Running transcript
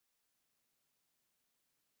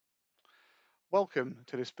Welcome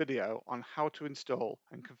to this video on how to install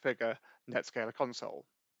and configure NetScaler Console.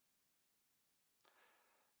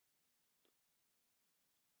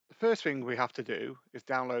 The first thing we have to do is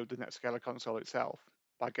download the NetScaler Console itself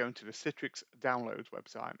by going to the Citrix Downloads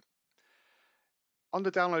website. On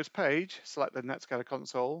the Downloads page, select the NetScaler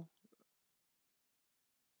Console.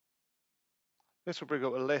 This will bring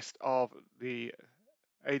up a list of the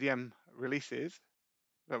ADM releases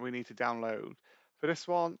that we need to download. For this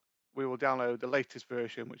one, we will download the latest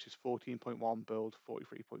version, which is 14.1 build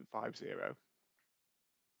 43.50.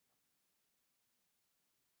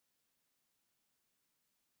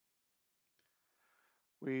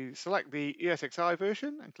 We select the ESXi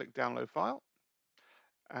version and click Download File,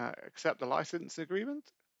 accept the license agreement,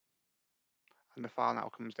 and the file now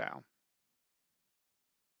comes down.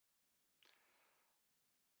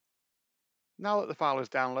 Now that the file is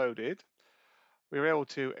downloaded, we are able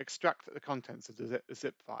to extract the contents of the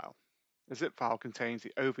zip file. The zip file contains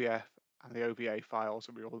the OVF and the OVA files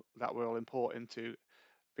that we'll import into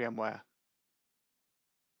VMware.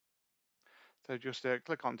 So just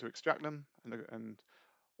click on to extract them, and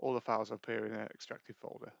all the files appear in an extracted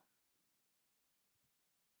folder.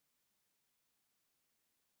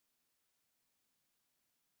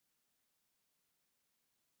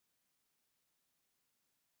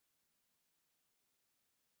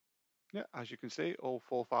 Yeah, as you can see, all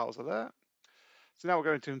 4 files are there. So now we're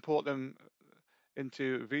going to import them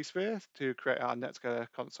into vSphere to create our NetScaler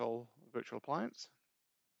Console virtual appliance.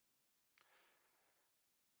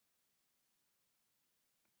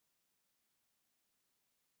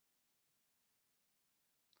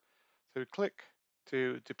 So click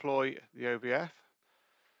to deploy the OVF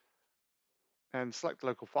and select the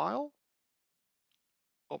local file,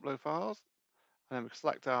 upload files, and then we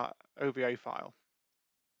select our OVA file.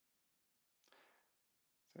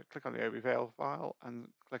 So click on the OVA file and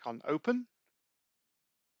click on Open.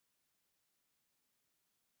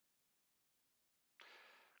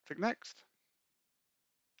 Click Next.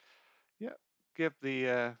 Yep. Give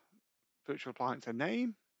the virtual appliance a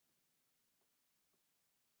name.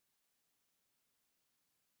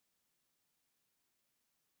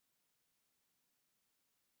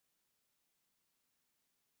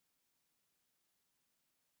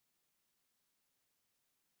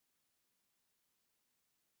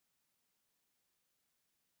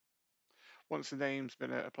 Once the name's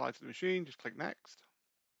been applied to the machine, just click Next.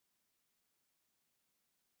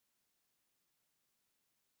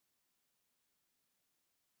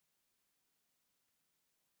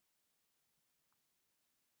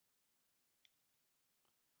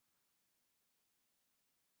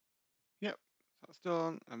 Yep, that's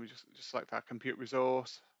done. And we just select our compute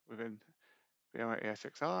resource within VMware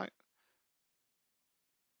ESXi.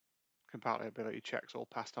 Compatibility checks all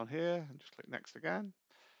passed on here, and just click Next again.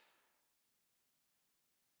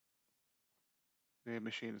 The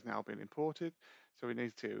machine has now been imported, so we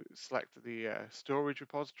need to select the storage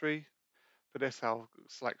repository. For this, I'll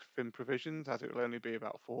select thin provisions, as it will only be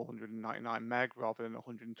about 499 meg rather than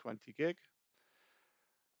 120 gig.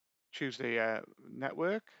 Choose the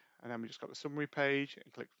network, and then we just got the summary page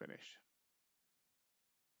and click Finish.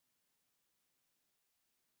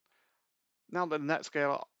 Now that the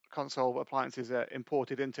NetScaler Console appliances are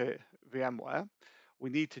imported into VMware,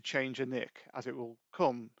 we need to change a NIC, as it will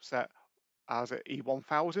come set as an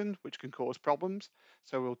E1000, which can cause problems.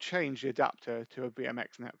 So we'll change the adapter to a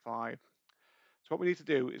VMX Net5. So what we need to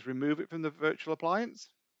do is remove it from the virtual appliance,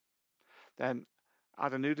 then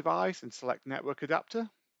add a new device and select network adapter.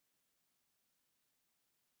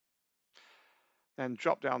 Then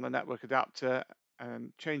drop down the network adapter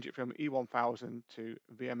and change it from E1000 to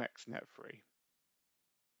VMX Net3.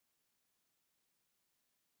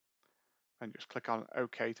 And just click on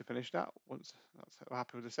OK to finish that once that's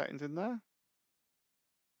happy with the settings in there.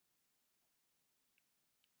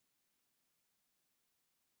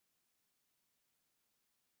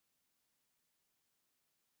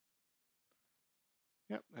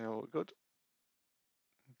 Yep, they all look good.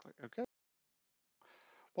 Click OK.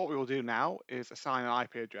 What we will do now is assign an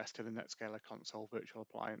IP address to the NetScaler Console virtual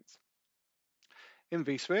appliance. In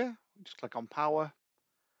vSphere, just click on Power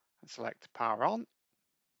and select Power On.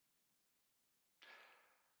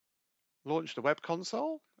 Launch the web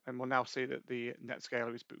console, and we'll now see that the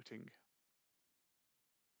NetScaler is booting.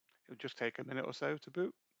 It'll just take a minute or so to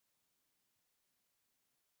boot.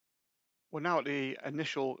 We're now at the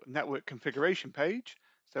initial network configuration page,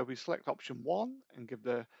 so we select option 1 and give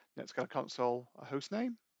the NetScaler Console a host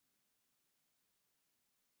name.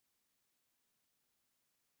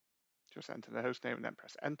 Just enter the host name and then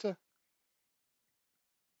press Enter.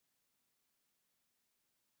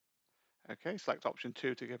 Okay, select option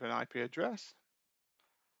 2 to give an IP address.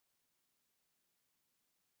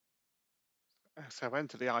 So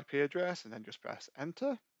enter the IP address and then just press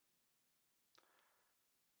enter.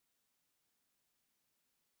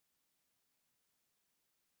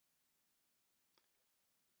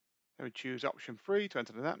 Then we choose option 3 to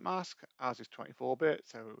enter the net mask. Ours is 24-bit,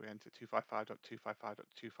 so we enter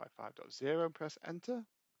 255.255.255.0 and press enter.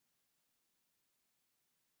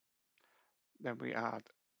 Then we add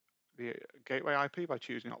the gateway IP by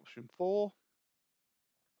choosing option 4.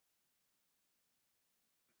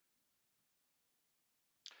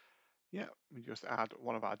 Yeah, we just add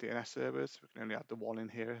one of our DNS servers. We can only add the one in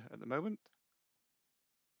here at the moment.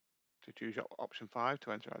 To choose option 5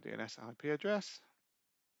 to enter our DNS IP address.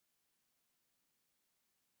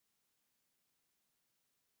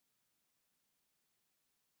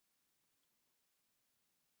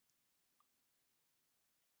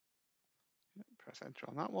 Press enter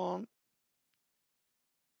on that one.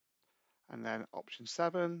 And then option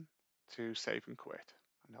 7 to save and quit.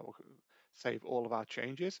 And that will save all of our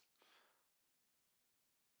changes.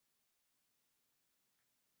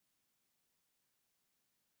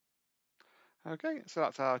 Okay, so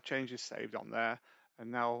that's our changes saved on there.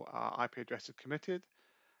 And now our IP address is committed.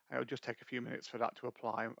 It'll just take a few minutes for that to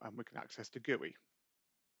apply and we can access the GUI.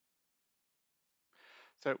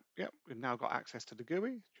 So yeah, we've now got access to the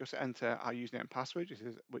GUI. Just enter our username and password,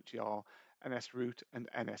 which are nsroot and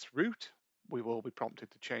nsroot. We will be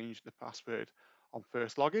prompted to change the password on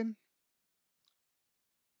first login.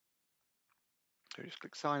 So just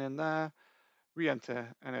click sign in there,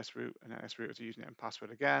 re-enter nsroot and nsroot as a username and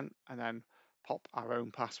password again, and then pop our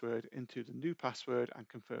own password into the new password and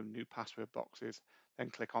confirm new password boxes,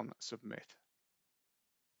 then click on submit.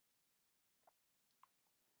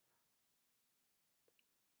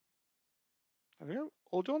 There we go,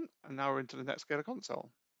 all done, and now we're into the NetScaler console.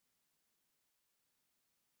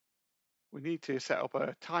 We need to set up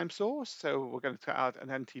a time source, so we're going to add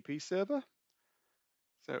an NTP server.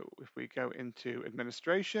 So if we go into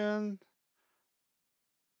administration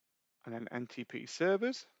and then NTP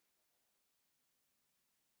servers,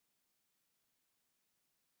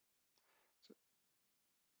 so,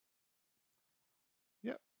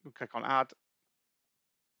 yeah, we'll click on add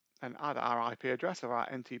and add our IP address of our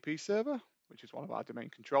NTP server, which is one of our domain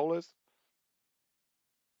controllers.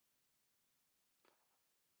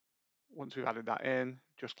 Once we've added that in,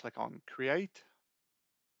 just click on create.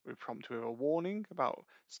 We're prompted with a warning about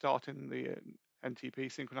starting the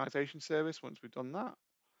NTP synchronization service once we've done that.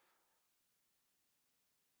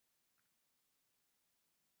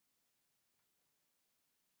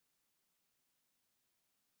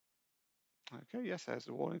 Okay, yes, there's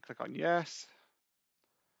the warning. Click on yes.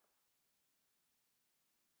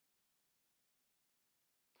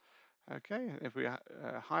 Okay, if we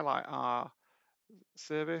highlight our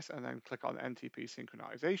service and then click on NTP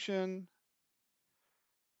synchronization,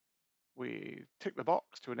 we tick the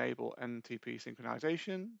box to enable NTP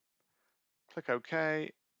synchronization, click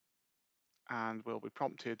OK, and we'll be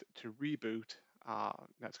prompted to reboot our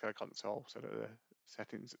NetScaler console so that the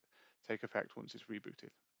settings take effect once it's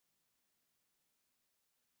rebooted.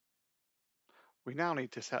 We now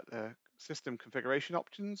need to set the system configuration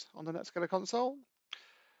options on the NetScaler console.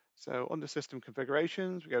 So under system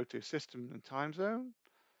configurations, we go to system and time zone.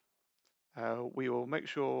 We will make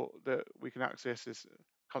sure that we can access this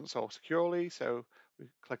console securely. So we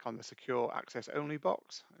click on the secure access only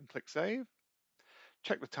box and click save.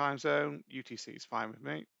 Check the time zone, UTC is fine with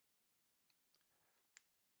me.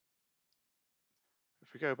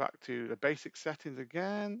 If we go back to the basic settings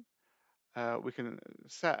again, we can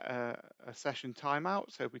set a session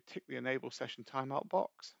timeout. So if we tick the enable session timeout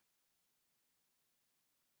box,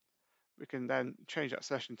 we can then change that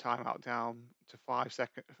session timeout down to 5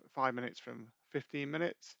 minutes from 15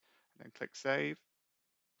 minutes, and then click save,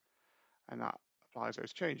 and that applies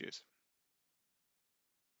those changes.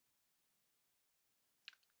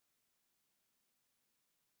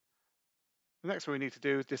 The next one we need to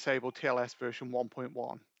do is disable TLS version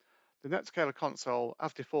 1.1. The NetScaler console,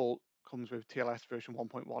 as default, comes with TLS version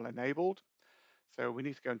 1.1 enabled. So we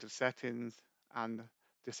need to go into settings and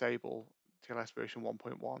disable TLS version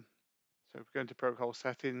 1.1. So if we go into protocol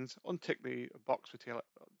settings, untick the box for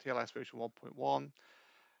TLS version 1.1,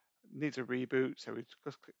 needs a reboot, so we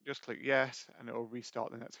just click yes, and it will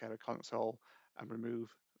restart the NetScaler console and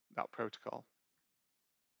remove that protocol.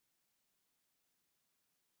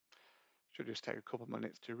 Should just take a couple of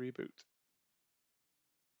minutes to reboot.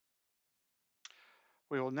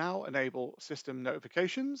 We will now enable system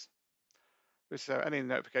notifications. So any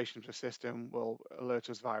notifications from the system will alert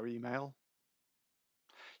us via email.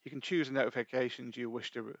 You can choose the notifications you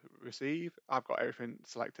wish to receive. I've got everything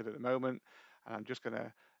selected at the moment, and I'm just going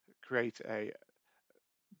to create a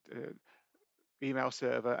email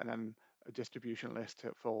server, and then a distribution list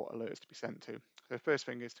for alerts to be sent to. So the first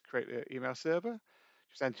thing is to create the email server.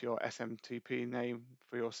 Just enter your SMTP name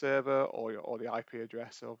for your server or the IP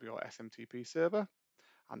address of your SMTP server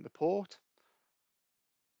and the port.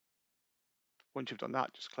 Once you've done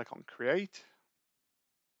that, just click on create.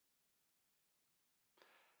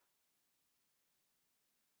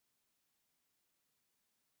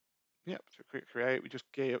 Yep, so click create. We just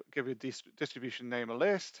give a distribution name a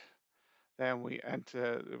list. Then we've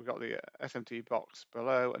got the SMT box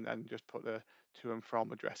below, and then just put the to and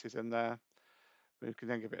from addresses in there. We can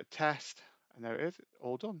then give it a test, and there it is,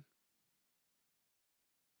 all done.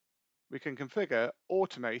 We can configure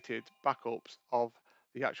automated backups of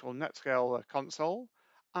the actual NetScaler console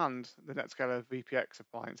and the NetScaler VPX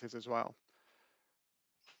appliances as well.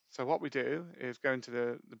 So what we do is go into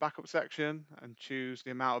the backup section and choose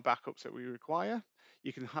the amount of backups that we require.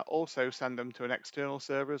 You can also send them to an external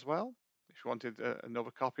server as well, if you wanted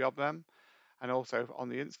another copy of them. And also on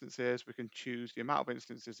the instances, we can choose the amount of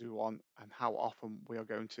instances we want and how often we are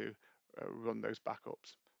going to run those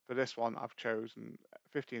backups. For this one, I've chosen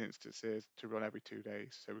 15 instances to run every 2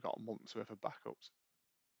 days. So we've got a month's worth of backups.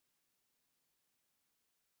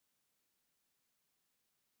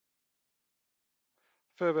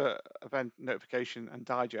 Further event notification and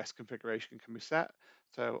digest configuration can be set.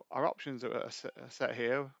 So our options are set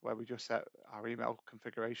here, where we just set our email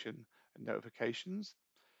configuration and notifications.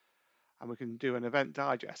 And we can do an event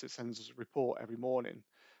digest. It sends us a report every morning.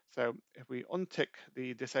 So if we untick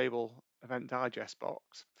the disable event digest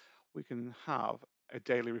box, we can have a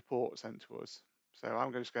daily report sent to us. So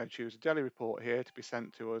I'm just going to choose a daily report here to be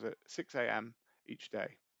sent to us at 6 a.m. each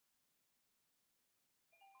day.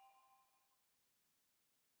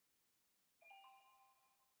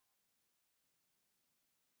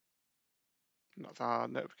 And that's our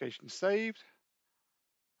notification saved.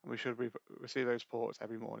 And we should receive those reports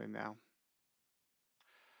every morning now.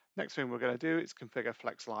 Next thing we're going to do is configure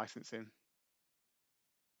flex licensing.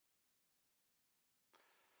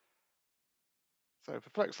 So for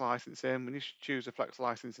flex licensing, we need to choose the flex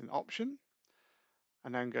licensing option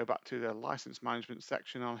and then go back to the license management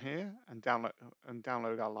section on here and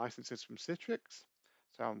download our licenses from Citrix.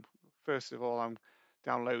 So first of all, I'm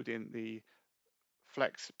downloading the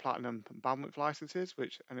Flex Platinum bandwidth licenses,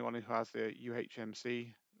 which anyone who has the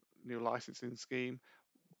UHMC new licensing scheme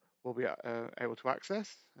will be able to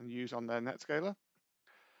access and use on their NetScaler.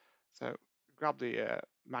 So grab the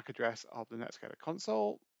MAC address of the NetScaler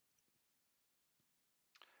console,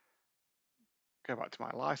 go back to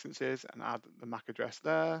my licenses and add the MAC address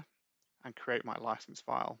there and create my license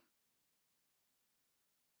file.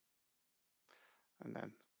 And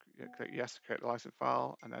then click yes to create the license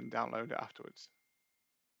file and then download it afterwards.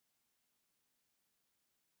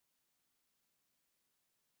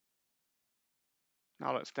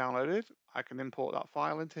 Now that's downloaded, I can import that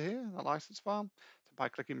file into here, the license file, so by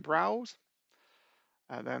clicking browse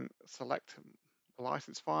and then select the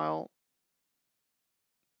license file.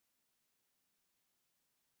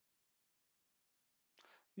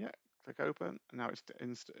 Yeah, click open, and now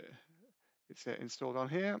it's installed on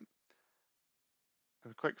here.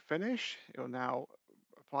 With a quick finish, it will now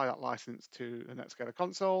apply that license to the NetScaler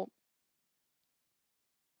console.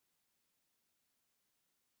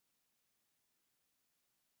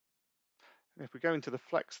 And if we go into the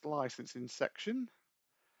Flex licensing section,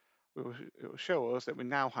 it will show us that we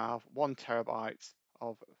now have 1 terabyte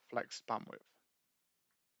of Flex bandwidth.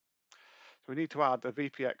 So we need to add the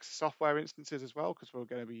VPX software instances as well, because we're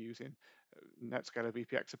going to be using NetScaler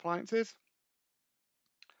VPX appliances.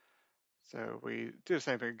 So we do the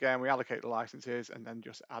same thing again, we allocate the licenses and then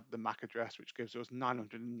just add the MAC address, which gives us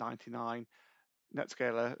 999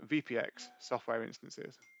 NetScaler VPX software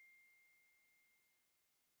instances.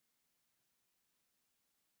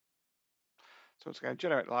 So it's going to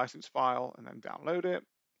generate the license file and then download it.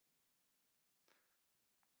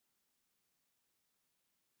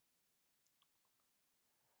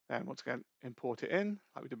 Then once again, import it in,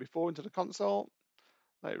 like we did before, into the console.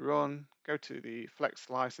 Let it run, go to the Flex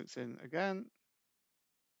licensing again.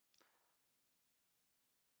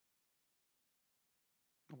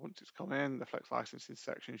 Once it's come in, the Flex licensing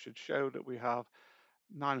section should show that we have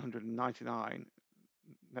 999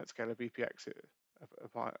 NetScaler VPX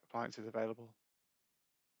appliances available.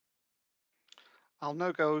 I'll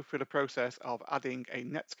now go through the process of adding a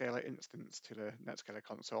NetScaler instance to the NetScaler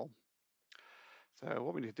console. So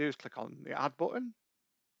what we need to do is click on the Add button,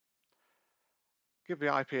 give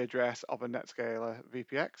the IP address of a NetScaler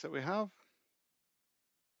VPX that we have,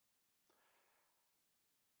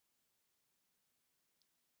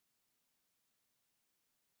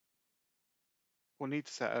 we'll need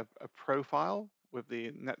to set a profile with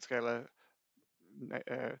the NetScaler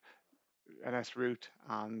nsroot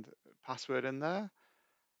and password in there.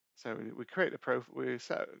 So we create the profile,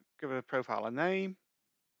 give it a profile a name,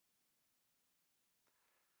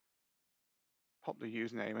 pop the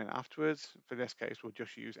username in afterwards. For this case, we'll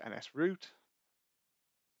just use nsroot.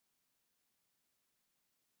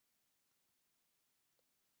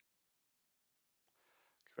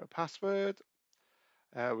 Give it a password.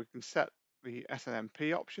 We can set the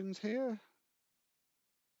SNMP options here.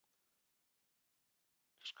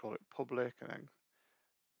 Just call it public and then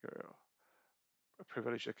go a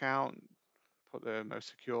privileged account, put the most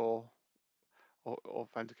secure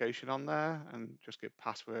authentication on there, and just give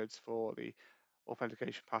passwords for the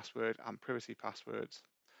authentication password and privacy passwords.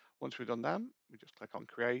 Once we've done them, we just click on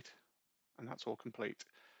create, and that's all complete.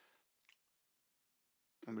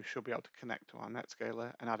 And we should be able to connect to our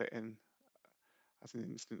NetScaler and add it in as an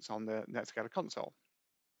instance on the NetScaler console.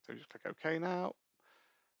 So just click OK now.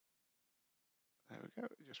 There we go,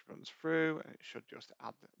 it just runs through and it should just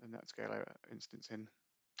add the NetScaler instance in,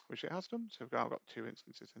 which it has done. So we've now got 2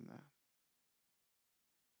 instances in there.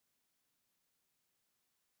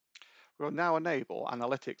 We'll now enable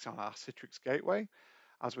analytics on our Citrix gateway,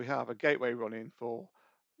 as we have a gateway running for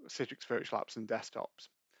Citrix virtual apps and desktops.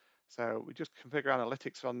 So we just configure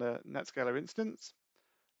analytics on the NetScaler instance,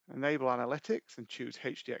 enable analytics and choose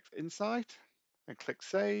HDX Insight, and click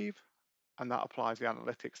Save, and that applies the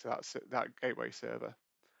analytics to that gateway server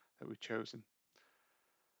that we've chosen.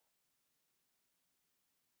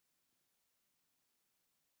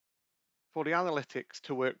 For the analytics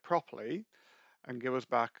to work properly and give us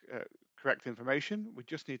back correct information, we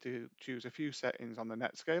just need to choose a few settings on the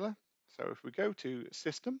NetScaler. So if we go to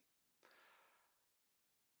System,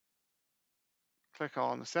 click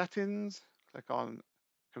on Settings, click on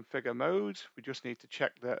Configure Mode, we just need to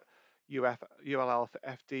check that ULL for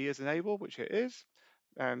FD is enabled, which it is.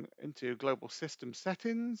 Then into Global System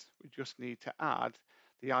Settings, we just need to add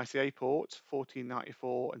the ICA ports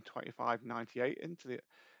 1494 and 2598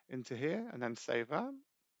 into here, and then save that.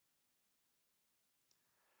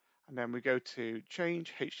 And then we go to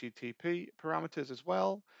change HTTP parameters as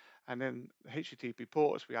well. And then the HTTP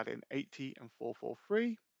ports, we add in 80 and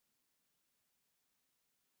 443.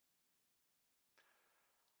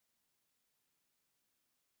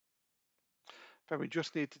 Then we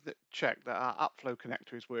just need to check that our AppFlow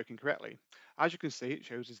connector is working correctly. As you can see, it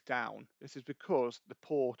shows us down. This is because the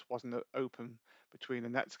port wasn't open between the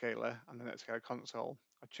NetScaler and the NetScaler console.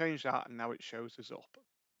 I changed that and now it shows us up.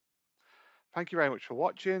 Thank you very much for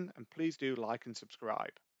watching, and please do like and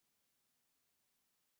subscribe.